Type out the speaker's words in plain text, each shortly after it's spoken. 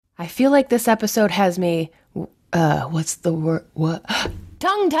I feel like this episode has me, what's the word? What?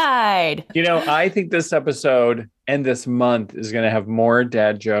 Tongue-tied. I think this episode and this month is going to have more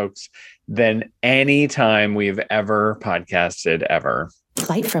dad jokes than any time we've ever podcasted ever.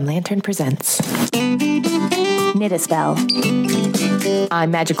 Light from Lantern presents Knit a Spell.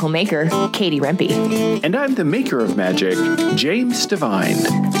 I'm magical maker, Katie Rempe. And I'm the maker of magic, James Devine.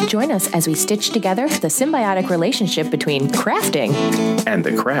 Join us as we stitch together the symbiotic relationship between crafting and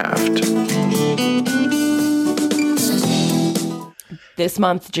the craft. This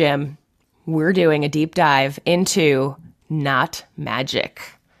month, Jim, we're doing a deep dive into not magic.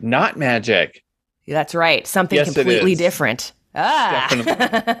 Not magic. That's right. Something completely different. Definitely.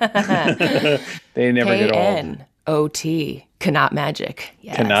 They never get old. K-N-O-T. Cannot magic.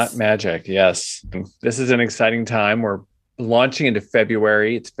 Yes. Cannot magic. Yes. This is an exciting time. We're launching into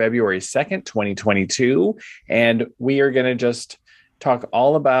February. It's February 2nd, 2022. And we are going to just talk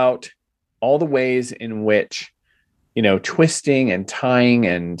all about all the ways in which, twisting and tying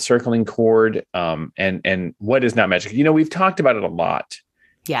and circling cord and what is not magic. We've talked about it a lot.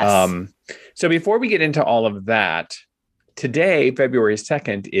 Yes. So before we get into all of that, today, February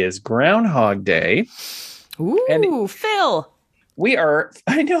 2nd, is Groundhog Day. Ooh, and Phil.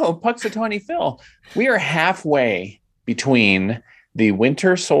 Punxsutawney Phil. We are halfway between the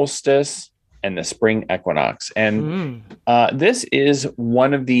winter solstice and the spring equinox. And this is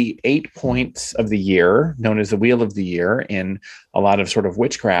one of the 8 points of the year, known as the Wheel of the Year in a lot of sort of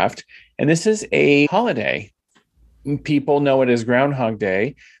witchcraft. And this is a holiday. People know it as Groundhog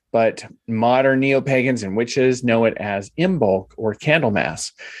Day, but modern neo-pagans and witches know it as Imbolc or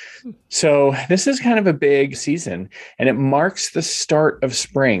Candlemas. So this is kind of a big season, and it marks the start of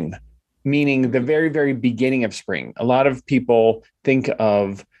spring, meaning the very, very beginning of spring. A lot of people think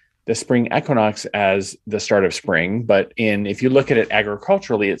of the spring equinox as the start of spring, but if you look at it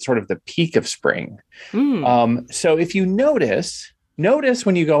agriculturally, it's sort of the peak of spring. So if you notice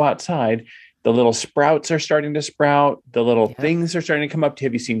when you go outside, the little sprouts are starting to sprout. The little things are starting to come up.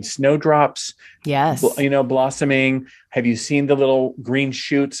 Have you seen snowdrops? Yes. Blossoming. Have you seen the little green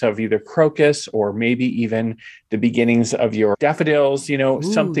shoots of either crocus or maybe even the beginnings of your daffodils? Your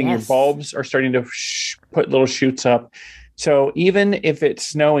bulbs are starting to put little shoots up. So even if it's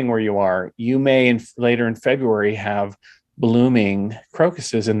snowing where you are, you may later in February have blooming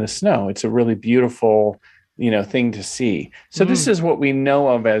crocuses in the snow. It's a really beautiful thing to see. So this is what we know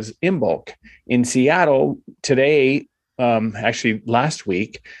of as Imbolc. In Seattle today, actually last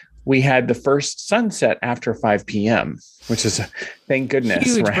week, we had the first sunset after 5 p.m., which is, thank goodness,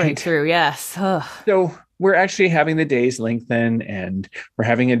 huge right? Breakthrough, yes. Ugh. So we're actually having the days lengthen, and we're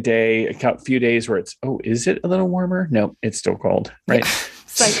having a few days where it's, is it a little warmer? No, it's still cold, right? Yeah.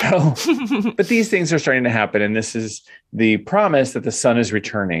 But these things are starting to happen, and this is the promise that the sun is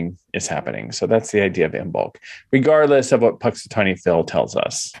returning is happening. So that's the idea of Imbolc, regardless of what Punxsutawney Phil tells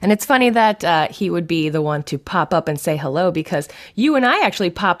us. And it's funny that he would be the one to pop up and say hello, because you and I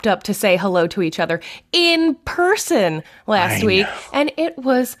actually popped up to say hello to each other in person last week, and it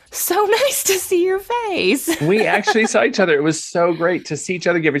was so nice to see your face. We actually saw each other. It was so great to see each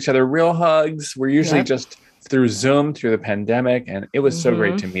other, give each other real hugs. We're usually just through Zoom, through the pandemic, and it was so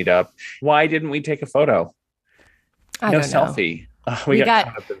great to meet up. Why didn't we take a photo? I don't know. Selfie. We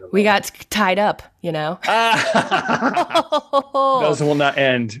got tied up, Those will not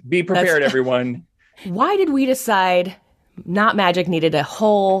end. Be prepared, everyone. Why did we decide Not Magic needed a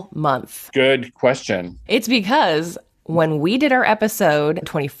whole month? Good question. It's because when we did our episode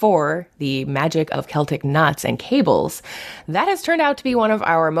 24, The Magic of Celtic Knots and Cables, that has turned out to be one of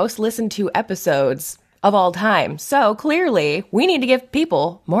our most listened to episodes of all time. So clearly, we need to give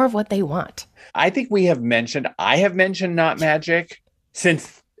people more of what they want. I think I have mentioned Not Magic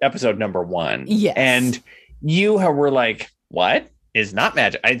since episode number 1. Yes. And you were like, what is Not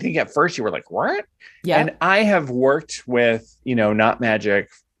Magic? I think at first you were like, what? Yeah. And I have worked with, Not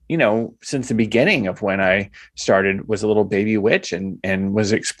Magic, since the beginning of when I was a little baby witch and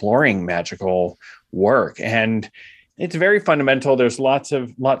was exploring magical work. And it's very fundamental. There's lots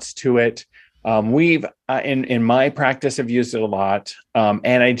to it. We've in my practice have used it a lot.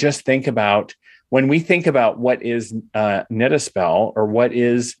 And I just think about when we think about what is knit a spell or what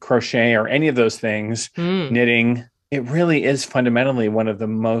is crochet or any of those things, knitting, it really is fundamentally one of the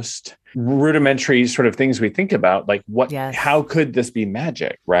most rudimentary sort of things we think about. Like how could this be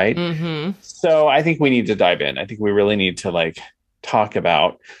magic? Right. Mm-hmm. So I think we need to dive in. I think we really need to talk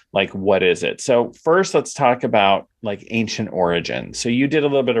about what is it? So first, let's talk about ancient origin. So you did a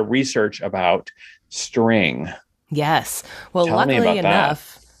little bit of research about string. Yes. Well, luckily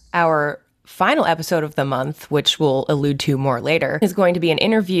enough, our final episode of the month, which we'll allude to more later, is going to be an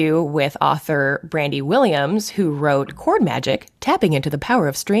interview with author Brandy Williams, who wrote Chord Magic, Tapping into the Power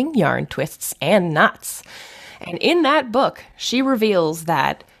of String, Yarn, Twists, and Knots. And in that book, she reveals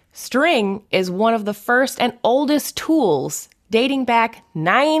that string is one of the first and oldest tools dating back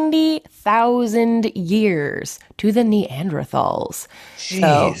 90,000 years to the Neanderthals.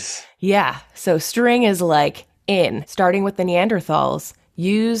 Jeez. So string is like starting with the Neanderthals,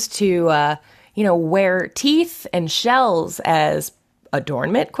 used to, wear teeth and shells as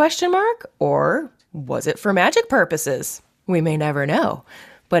adornment, ? Or was it for magic purposes? We may never know.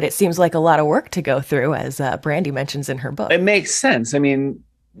 But it seems like a lot of work to go through, as Brandy mentions in her book. It makes sense. I mean,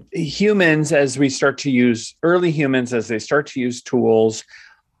 humans, as they start to use tools,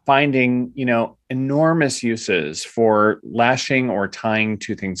 finding, enormous uses for lashing or tying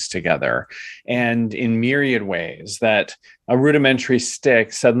two things together. And in myriad ways, that a rudimentary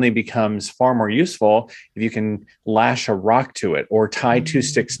stick suddenly becomes far more useful if you can lash a rock to it or tie two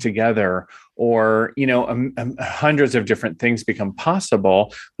sticks together, or, hundreds of different things become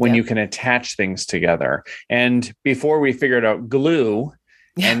possible when you can attach things together. And before we figured out glue,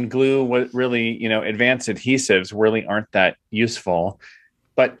 and glue, what really, advanced adhesives really aren't that useful.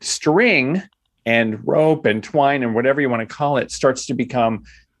 But string and rope and twine and whatever you want to call it starts to become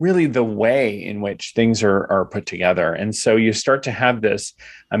really the way in which things are put together. And so you start to have this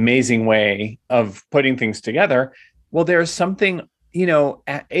amazing way of putting things together. Well, there's something,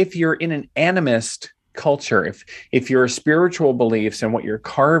 if you're in an animist culture, if your spiritual beliefs and what you're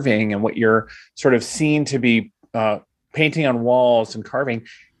carving and what you're sort of seen to be painting on walls and carving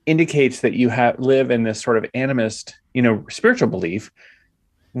indicates that you live in this sort of animist, spiritual belief,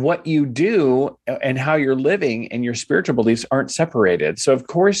 what you do and how you're living and your spiritual beliefs aren't separated. So of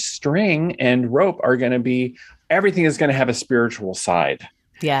course, string and rope are going to be, everything is going to have a spiritual side.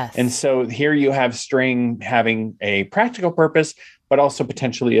 Yes. And so here you have string having a practical purpose, but also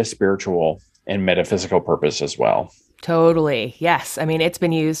potentially a spiritual and metaphysical purpose as well. Totally. Yes. I mean, it's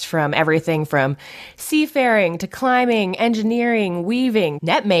been used from everything from seafaring to climbing, engineering, weaving,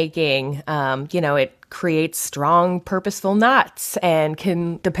 net making. It creates strong, purposeful knots and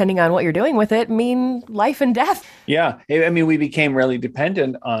can, depending on what you're doing with it, mean life and death. Yeah. I mean, we became really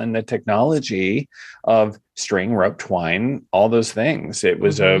dependent on the technology of string, rope, twine, all those things. It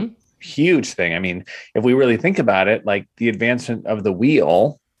was a huge thing. I mean, if we really think about it, like the advancement of the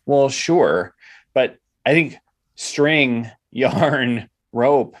wheel, well, sure. But I think string, yarn,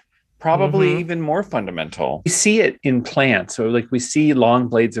 rope, probably even more fundamental. We see it in plants. So like we see long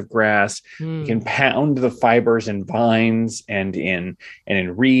blades of grass, we can pound the fibers in vines and in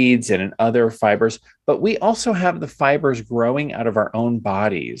reeds and in other fibers, but we also have the fibers growing out of our own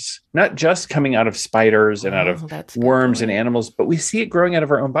bodies, not just coming out of spiders and out of worms and animals, but we see it growing out of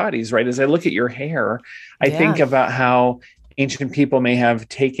our own bodies, right? As I look at your hair, I think about how ancient people may have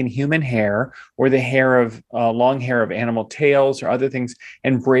taken human hair or the hair of long hair of animal tails or other things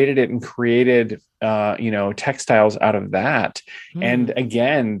and braided it and created, textiles out of that. And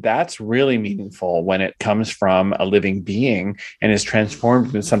again, that's really meaningful when it comes from a living being and is transformed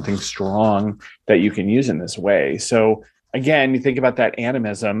into something strong that you can use in this way. So again, you think about that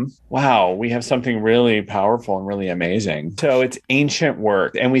animism. Wow, we have something really powerful and really amazing. So it's ancient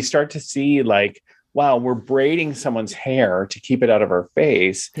work. And we start to see like, wow, we're braiding someone's hair to keep it out of our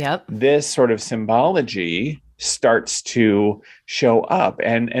face. Yep. This sort of symbology starts to show up,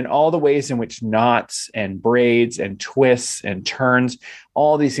 and all the ways in which knots and braids and twists and turns,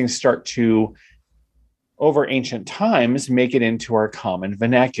 all these things start to, over ancient times, make it into our common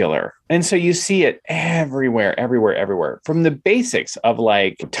vernacular. And so you see it everywhere, from the basics of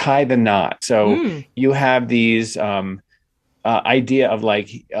like tie the knot. So you have these, idea of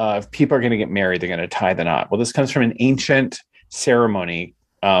like, if people are going to get married, they're going to tie the knot. Well, this comes from an ancient ceremony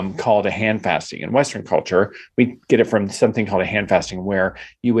called a hand fasting. In Western culture, we get it from something called a hand fasting, where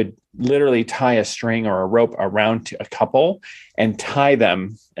you would literally tie a string or a rope around a couple and tie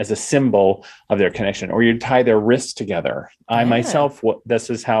them as a symbol of their connection, or you'd tie their wrists together. I myself, this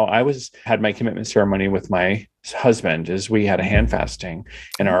is how I had my commitment ceremony with my husband, is we had a hand fasting,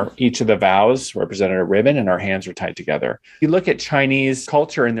 and each of the vows represented a ribbon and our hands were tied together. You look at Chinese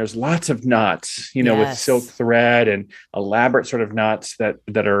culture and there's lots of knots, with silk thread and elaborate sort of knots that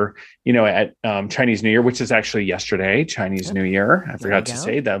are, at Chinese New Year, which is actually yesterday, Chinese New Year. I forgot to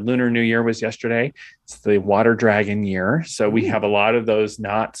say that Lunar New Year was yesterday. It's the water dragon year. So we have a lot of those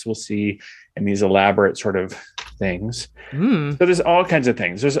knots we'll see in these elaborate sort of things. So there's all kinds of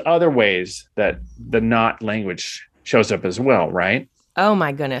things. There's other ways that the knot language shows up as well, right? Oh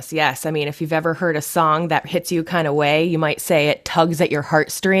my goodness, yes. I mean, if you've ever heard a song that hits you kind of way, you might say it tugs at your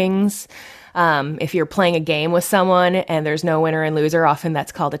heartstrings. If you're playing a game with someone and there's no winner and loser, often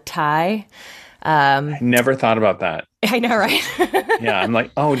that's called a tie. Never thought about that. I know, right? Yeah, I'm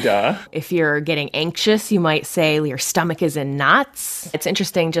like, oh, duh. If you're getting anxious, you might say your stomach is in knots. It's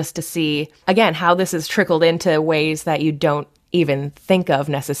interesting just to see, again, how this is trickled into ways that you don't even think of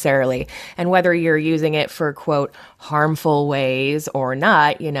necessarily. And whether you're using it for, quote, harmful ways or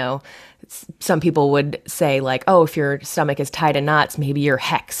not, some people would say like, oh, if your stomach is tied in knots, maybe you're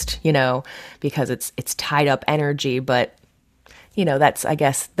hexed, because it's tied up energy. But, that's, I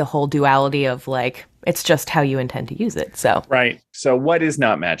guess, the whole duality of like, it's just how you intend to use it. So right. So what is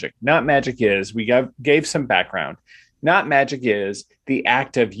knot magic? Knot magic is, we gave some background. Knot magic is the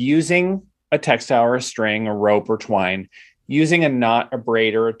act of using a textile or a string, a rope or twine, using a knot, a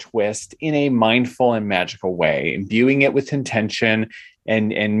braid, or a twist in a mindful and magical way, imbuing it with intention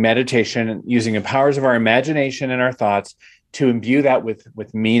and meditation, using the powers of our imagination and our thoughts to imbue that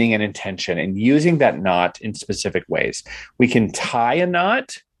with meaning and intention, and using that knot in specific ways. We can tie a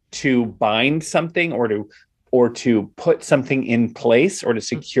knot to bind something or to put something in place or to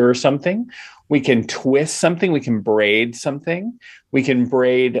secure something. We can twist something. We can braid something. We can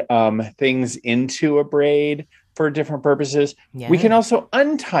braid things into a braid for different purposes. Yeah. We can also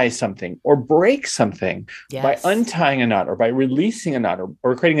untie something or break something by untying a knot or by releasing a knot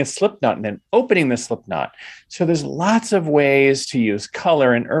or creating a slip knot and then opening the slip knot. So there's lots of ways to use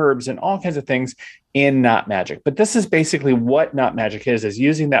color and herbs and all kinds of things in knot magic. But this is basically what knot magic is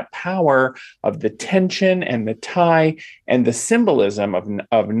using that power of the tension and the tie and the symbolism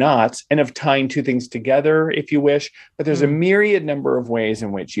of knots and of tying two things together, if you wish. But there's a myriad number of ways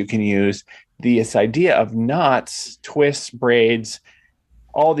in which you can use this idea of knots, twists, braids,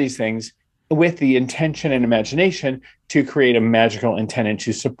 all these things with the intention and imagination to create a magical intent and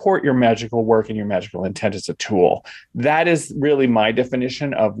to support your magical work and your magical intent as a tool. That is really my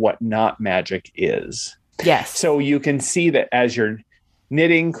definition of what knot magic is. Yes. So you can see that as you're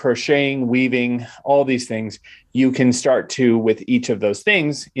knitting, crocheting, weaving, all these things, you can start to, with each of those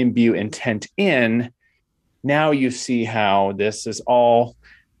things, imbue intent in. Now you see how this is all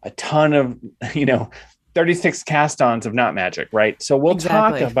a ton of, 36 cast-ons of knot magic, right? So we'll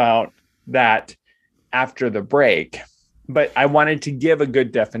talk about that after the break. But I wanted to give a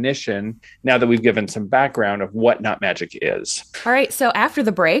good definition now that we've given some background of what knot magic is. All right. So after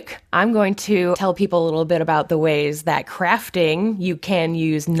the break, I'm going to tell people a little bit about the ways that crafting, you can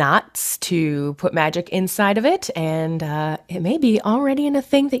use knots to put magic inside of it. And it may be already in a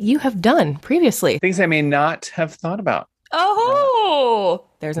thing that you have done previously. Things I may not have thought about. Oh,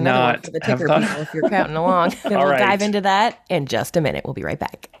 there's another one for the ticker people if you're counting along. Then we'll dive into that in just a minute. We'll be right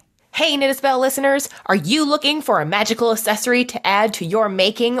back. Hey, Knit a Spell listeners, are you looking for a magical accessory to add to your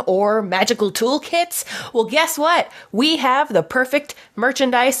making or magical toolkits? Well, guess what? We have the perfect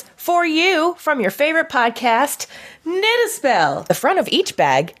merchandise for you from your favorite podcast, Knit a Spell. The front of each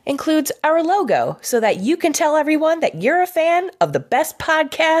bag includes our logo so that you can tell everyone that you're a fan of the best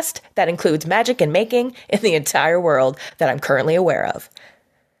podcast that includes magic and making in the entire world that I'm currently aware of.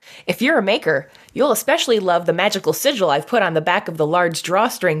 If you're a maker, you'll especially love the magical sigil I've put on the back of the large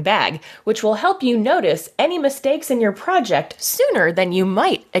drawstring bag, which will help you notice any mistakes in your project sooner than you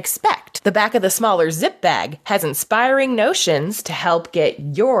might expect. The back of the smaller zip bag has inspiring notions to help get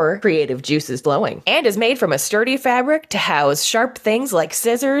your creative juices flowing, and is made from a sturdy fabric to house sharp things like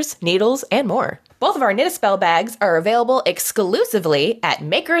scissors, needles, and more. Both of our Knit a Spell bags are available exclusively at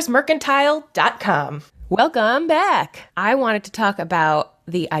makersmercantile.com. Welcome back. I wanted to talk about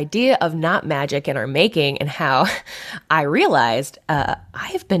the idea of knot magic in our making and how I realized I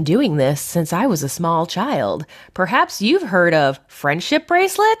have been doing this since I was a small child. Perhaps you've heard of friendship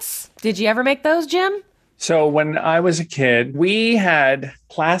bracelets? Did you ever make those, Jim? So when I was a kid, we had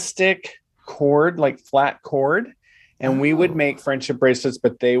plastic cord, like flat cord, and we would make friendship bracelets,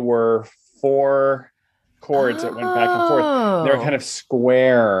 but they were 4 cords that went back and forth. They were kind of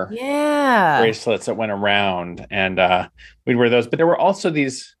square bracelets that went around, and we'd wear those. But there were also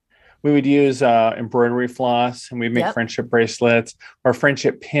these, we would use embroidery floss, and we'd make friendship bracelets or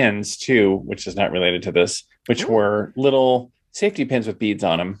friendship pins too, which is not related to this, which were little safety pins with beads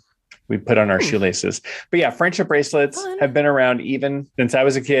on them. We put on our shoelaces. But yeah, friendship bracelets have been around even since I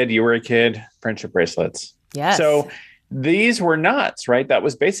was a kid. You were a kid, friendship bracelets. Yes. So these were knots, right? That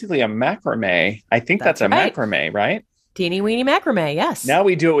was basically a macrame. I think that's a macrame, right? Teeny weeny macrame, yes. Now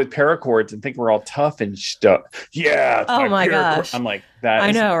we do it with paracords and think we're all tough and stuff. Yeah. Oh my gosh. I'm like, that.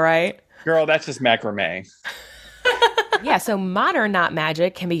 I know, right? Girl, that's just macrame. Yeah, so modern knot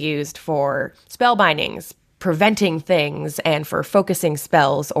magic can be used for spell bindings, preventing things, and for focusing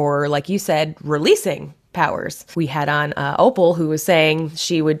spells, or like you said, releasing powers. We had on Opal, who was saying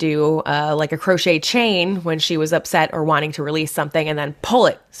she would do like a crochet chain when she was upset or wanting to release something and then pull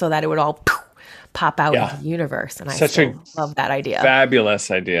it so that it would all pop out into the universe. And I love that idea. Fabulous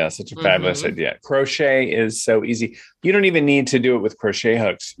idea. Such a fabulous idea. Crochet is so easy. You don't even need to do it with crochet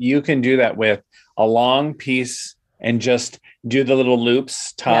hooks. You can do that with a long piece and just do the little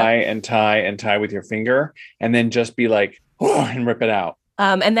loops, tie and tie and tie with your finger, and then just be like, and rip it out.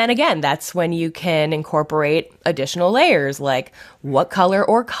 And then again, that's when you can incorporate additional layers, like what color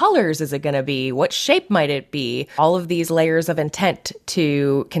or colors is it going to be? What shape might it be? All of these layers of intent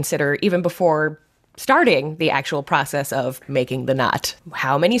to consider even before starting the actual process of making the knot.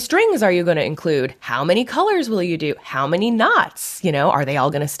 How many strings are you going to include? How many colors will you do? How many knots? You know, are they all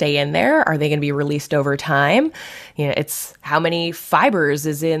going to stay in there? Are they going to be released over time? You know, it's how many fibers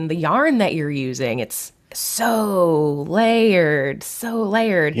is in the yarn that you're using. It's so layered.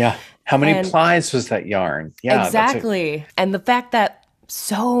 Yeah. How many plies was that yarn? Yeah, exactly. And the fact that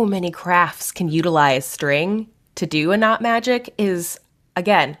so many crafts can utilize string to do a knot magic is,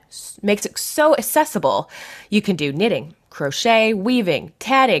 again, makes it so accessible. You can do knitting, crochet, weaving,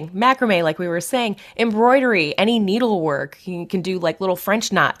 tatting, macrame, like we were saying, embroidery, any needlework. You can do like little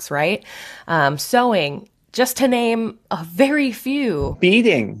French knots, right? Sewing, just to name a very few.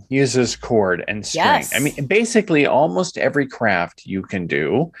 Beading uses cord and string. Yes. I mean, basically almost every craft you can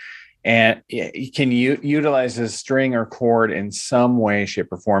do. And you can utilize a string or cord in some way,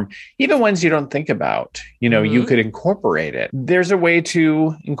 shape, or form. Even ones you don't think about, you know, you could incorporate it. There's a way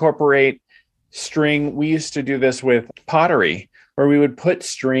to incorporate string. We used to do this with pottery, where we would put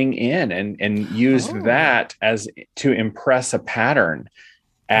string in and use that as to impress a pattern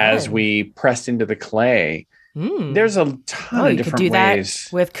as we pressed into the clay. There's a ton of different ways. You could do ways.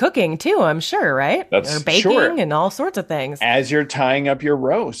 that with cooking too, I'm sure, right? That's or baking and all sorts of things. As you're tying up your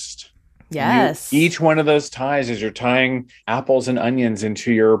roast. Yes. Each one of those ties, as you're tying apples and onions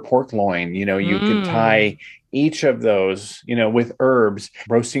into your pork loin, you know, you could tie each of those, you know, with herbs,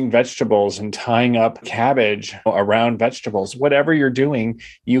 roasting vegetables and tying up cabbage around vegetables. Whatever you're doing,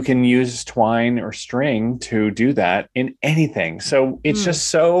 you can use twine or string to do that in anything. So it's just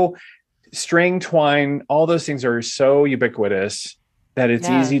so string, twine, all those things are so ubiquitous that it's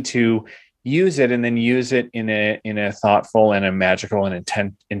easy to use it and then use it in a thoughtful and a magical and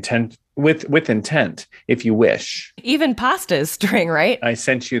intent with intent, if you wish. Even pasta is string, right? I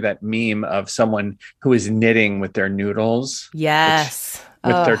sent you that meme of someone who is knitting with their noodles. Yes.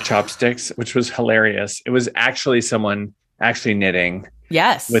 With their chopsticks, which was hilarious. It was actually someone actually knitting.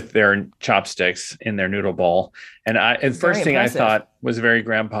 Yes. With their chopsticks in their noodle bowl. And the first thing I thought was very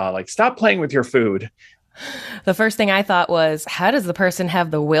grandpa, like, stop playing with your food. The first thing I thought was, how does the person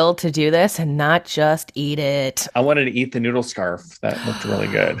have the will to do this and not just eat it? I wanted to eat the noodle scarf. That looked really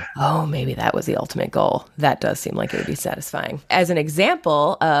good. Oh, maybe that was the ultimate goal. That does seem like it would be satisfying. As an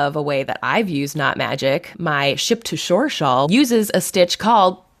example of a way that I've used knot magic, my Ship to Shore shawl uses a stitch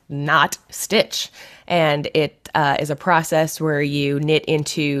called knot stitch. And it is a process where you knit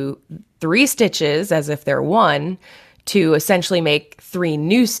into 3 stitches as if they're one, to essentially make 3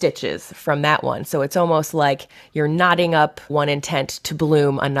 new stitches from that one. So it's almost like you're knotting up one intent to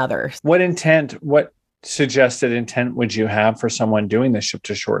bloom another. What suggested intent would you have for someone doing the Ship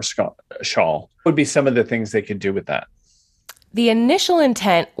to Shore shawl? What would be some of the things they could do with that? The initial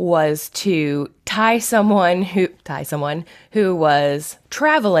intent was to tie someone who was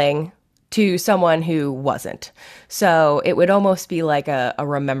traveling to someone who wasn't. So it would almost be like a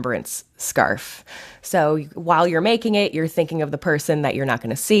remembrance scarf. So while you're making it, you're thinking of the person that you're not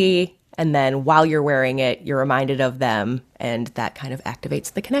going to see. And then while you're wearing it, you're reminded of them. And that kind of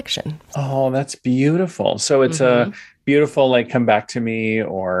activates the connection. Oh, that's beautiful. So it's a beautiful, like, come back to me,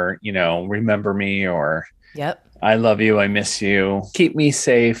 or, you know, remember me, or I love you, I miss you, keep me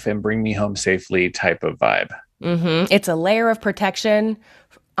safe and bring me home safely type of vibe. It's a layer of protection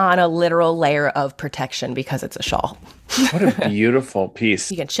on a literal layer of protection because it's a shawl. What a beautiful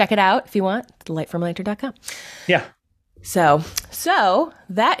piece. You can check it out if you want, delightfromlantern.com. Yeah. So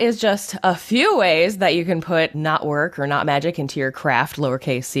that is just a few ways that you can put knot work or knot magic into your craft,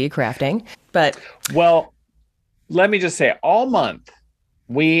 lowercase c crafting. But well, let me just say, all month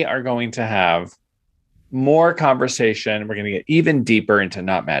we are going to have more conversation. We're going to get even deeper into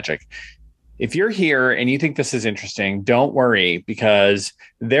knot magic. If you're here and you think this is interesting, don't worry, because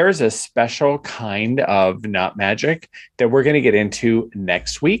there's a special kind of knot magic that we're going to get into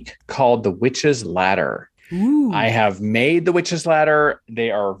next week called the Witch's Ladder. Ooh. I have made the Witch's Ladder. They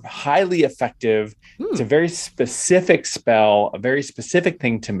are highly effective. It's a very specific spell, a very specific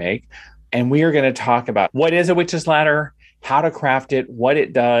thing to make. And we are going to talk about what is a Witch's Ladder, how to craft it, what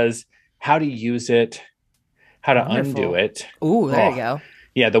it does, how to use it. how to Wonderful. undo it. Ooh, there you go.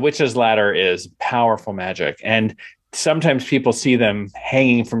 Yeah, the witch's ladder is powerful magic. And sometimes people see them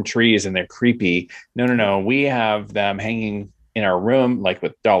hanging from trees and they're creepy. No. We have them hanging in our room, like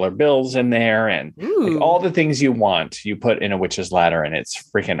with dollar bills in there and like all the things you want, you put in a witch's ladder, and it's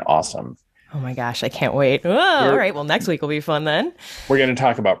freaking awesome. Oh my gosh, I can't wait. Oh, all right, well, next week will be fun then. We're going to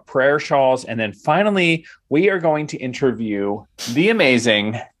talk about prayer shawls. And then finally, we are going to interview the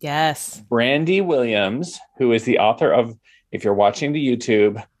amazing Brandy Williams, who is the author of, if you're watching the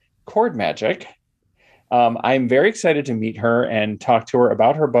YouTube, Cord Magic. I'm very excited to meet her and talk to her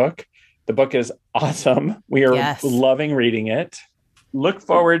about her book. The book is awesome. We are loving reading it. Look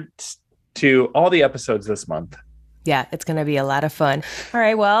forward to all the episodes this month. Yeah, it's going to be a lot of fun. All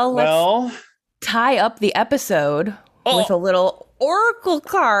right, well, let's tie up the episode with a little oracle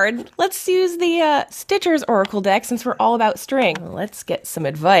card. Let's use the Stitcher's Oracle deck since we're all about string. Let's get some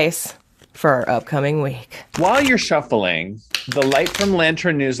advice for our upcoming week. While you're shuffling the Light from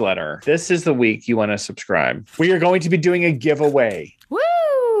Lantern newsletter, this is the week you want to subscribe. We are going to be doing a giveaway.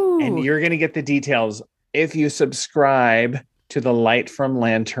 Woo! And you're going to get the details if you subscribe to the Light from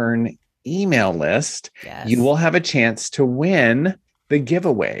Lantern email list. You will have a chance to win the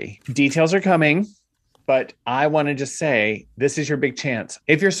giveaway. Details are coming, but I want to just say this is your big chance.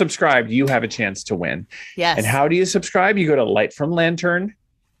 If you're subscribed, you have a chance to win. Yes. And how do you subscribe? You go to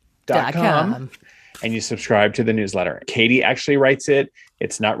lightfromlantern.com and you subscribe to the newsletter. Katie actually writes it.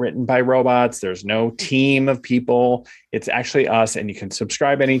 It's not written by robots. There's no team of people. It's actually us, and you can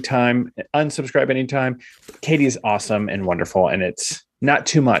subscribe anytime, unsubscribe anytime. Katie is awesome and wonderful, and it's not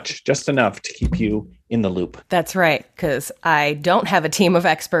too much, just enough to keep you in the loop. That's right, because I don't have a team of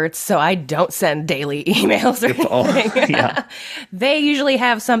experts, so I don't send daily emails or anything. They usually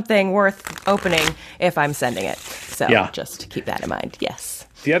have something worth opening if I'm sending it. So just keep that in mind. Yes.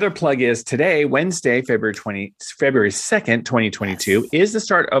 The other plug is today, Wednesday, February 2nd, 2022, is the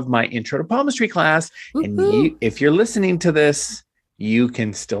start of my Intro to Palmistry class. Woo-hoo. And if you're listening to this, you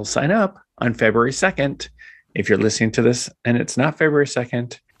can still sign up on February 2nd. If you're listening to this and it's not February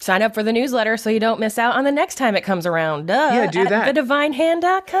 2nd, sign up for the newsletter so you don't miss out on the next time it comes around. Do that. At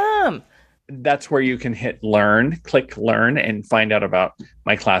thedivinehand.com. That's where you can click learn, and find out about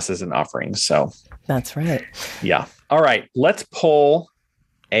my classes and offerings. So that's right. Yeah. All right. Let's pull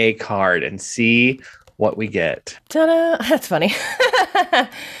a card and see what we get. Ta-da! That's funny.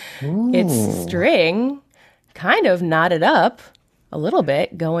 It's string, kind of knotted up a little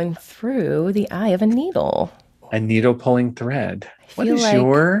bit, going through the eye of a needle. A needle pulling thread. What is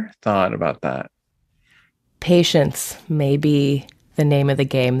your thought about that? Patience may be the name of the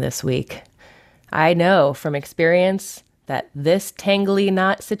game this week. I know from experience that this tangly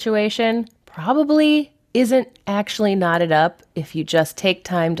knot situation probably isn't actually knotted up if you just take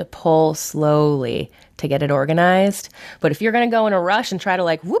time to pull slowly to get it organized. But if you're going to go in a rush and try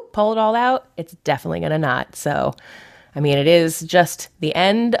to pull it all out, it's definitely going to knot. So, I mean, it is just the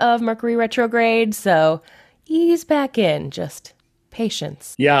end of Mercury retrograde. So ease back in, just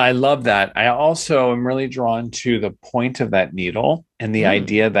patience. Yeah, I love that. I also am really drawn to the point of that needle and the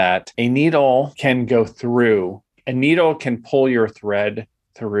idea that a needle can go through. A needle can pull your thread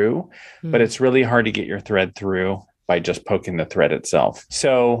through, but it's really hard to get your thread through by just poking the thread itself.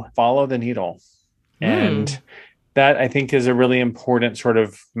 So follow the needle. And that, I think, is a really important sort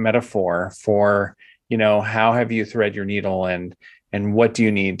of metaphor for, how have you thread your needle and what do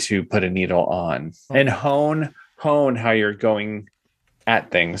you need to put a needle on, and hone how you're going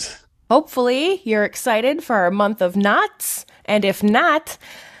at things. Hopefully you're excited for our month of knots. And if not,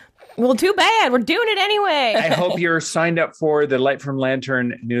 well, too bad. We're doing it anyway. I hope you're signed up for the Light from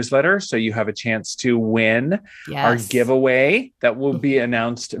Lantern newsletter so you have a chance to win our giveaway that will be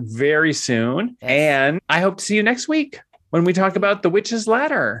announced very soon. Yes. And I hope to see you next week when we talk about the Witch's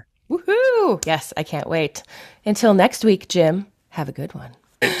Ladder. Woohoo! Yes, I can't wait. Until next week, Jim, have a good one.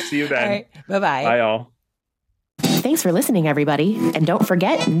 See you then. All right, bye-bye. Bye, all. Thanks for listening, everybody. And don't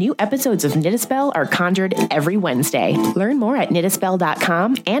forget, new episodes of Knit a Spell are conjured every Wednesday. Learn more at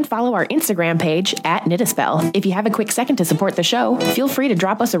knitaspell.com and follow our Instagram page at Knit a Spell. If you have a quick second to support the show, feel free to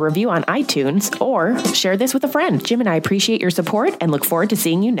drop us a review on iTunes or share this with a friend. Jim and I appreciate your support and look forward to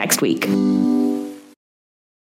seeing you next week.